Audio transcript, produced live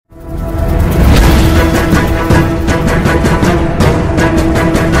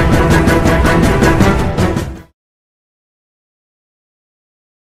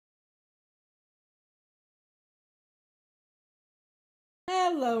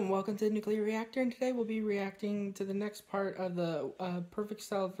Hello and welcome to the Nuclear Reactor, and today we'll be reacting to the next part of the Perfect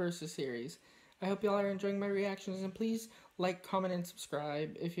Cell Versus series. I hope y'all are enjoying my reactions, and please like, comment, and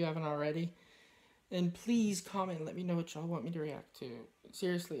subscribe if you haven't already. And please comment and let me know what y'all want me to react to.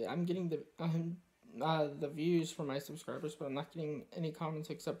 Seriously, I'm getting the views from my subscribers, but I'm not getting any comments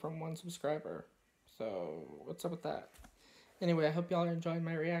except from one subscriber. So, what's up with that? Anyway, I hope y'all are enjoying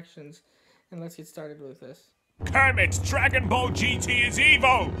my reactions, and let's get started with this. Kermit's Dragon Ball GT is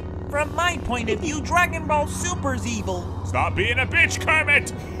evil! From my point of view, Dragon Ball Super's evil. Stop being a bitch,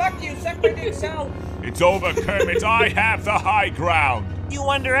 Kermit! Fuck you, suck my dick, Cell! It's over, Kermit. I have the high ground. You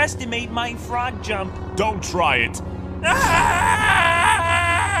underestimate my frog jump. Don't try it.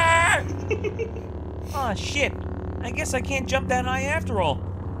 Aw, shit. I guess I can't jump that high after all.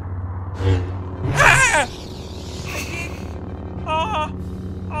 I did. Oh,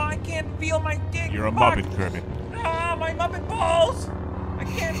 I can't feel my dick. You're a Fuck. Muppet, Kermit. My Muppet balls! I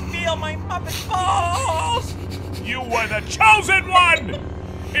can't feel my Muppet balls! You were the chosen one!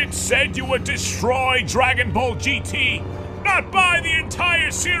 It said you would destroy Dragon Ball GT, not buy the entire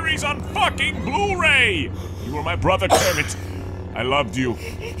series on fucking Blu-ray! You were my brother, Kermit. I loved you.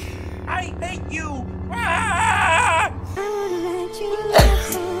 I hate you! Ah!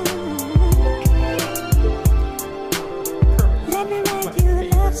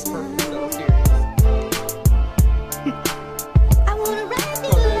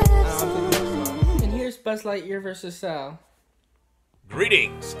 And here's Buzz Lightyear versus Sal.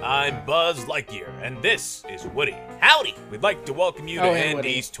 Greetings, I'm Buzz Lightyear, and this is Woody. Howdy! We'd like to welcome you to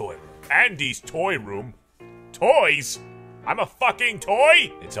Andy's Toy Room. Andy's toy room? Toys? I'm a fucking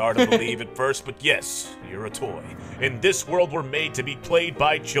toy? It's hard to believe at first, but yes, you're a toy. In this world, we're made to be played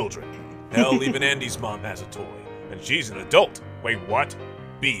by children. Hell, even Andy's mom has a toy, and she's an adult. Wait, what?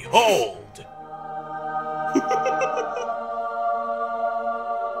 Behold!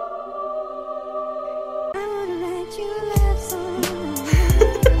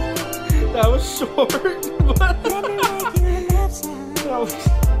 That was short, but that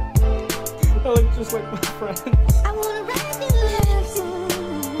looked just like my friends.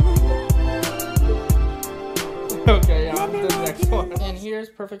 Okay, yeah, on to the next one. And here's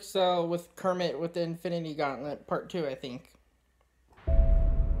Perfect Cell with Kermit with the Infinity Gauntlet, part 2, I think.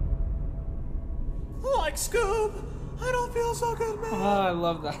 Like Scoob, I don't feel so good, man. Oh, I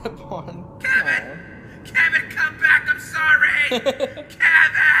love that one. Kevin! Kevin, come back! I'm sorry! Kevin!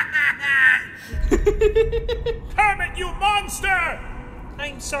 Kermit, you monster!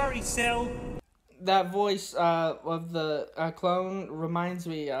 I'm sorry, Cell. That voice of the clone reminds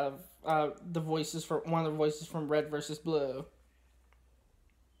me of the voices for one of the voices from Red vs. Blue.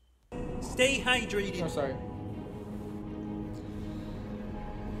 Stay hydrated. Oh, sorry.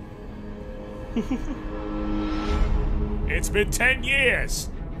 It's been 10 years!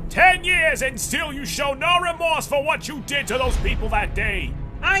 10 years, and still you show no remorse for what you did to those people that day!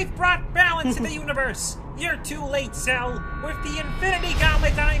 I've brought balance to the universe. You're too late, Cell. With the Infinity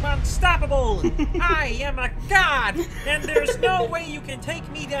Gauntlet, I'm unstoppable. I am a god, and there's no way you can take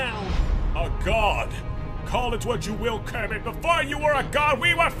me down. A god? Call it what you will, Kermit. Before you were a god,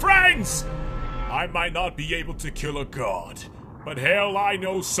 we were friends! I might not be able to kill a god, but hell, I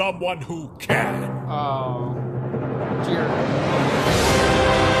know someone who can. Oh, dear.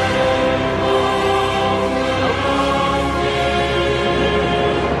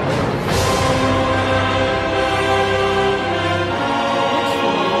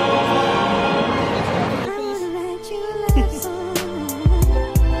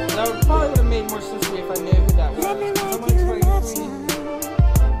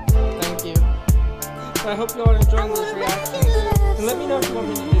 I hope you all are enjoying these reactions. And let me know if you want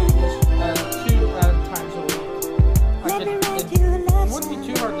me to do this 2 times a week. It wouldn't be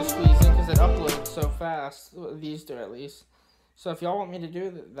too hard to squeeze in because it uploads so fast. These do at least. So if y'all want me to do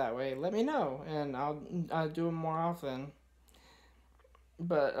it that way, let me know. And I'll do them more often.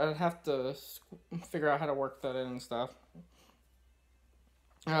 But I'd have to figure out how to work that in and stuff.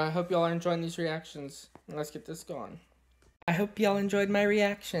 I hope y'all are enjoying these reactions. And let's get this going. I hope y'all enjoyed my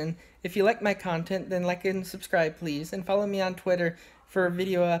reaction. If you like my content, then like and subscribe, please. And follow me on Twitter for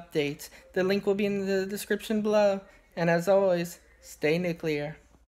video updates. The link will be in the description below. And as always, stay nuclear.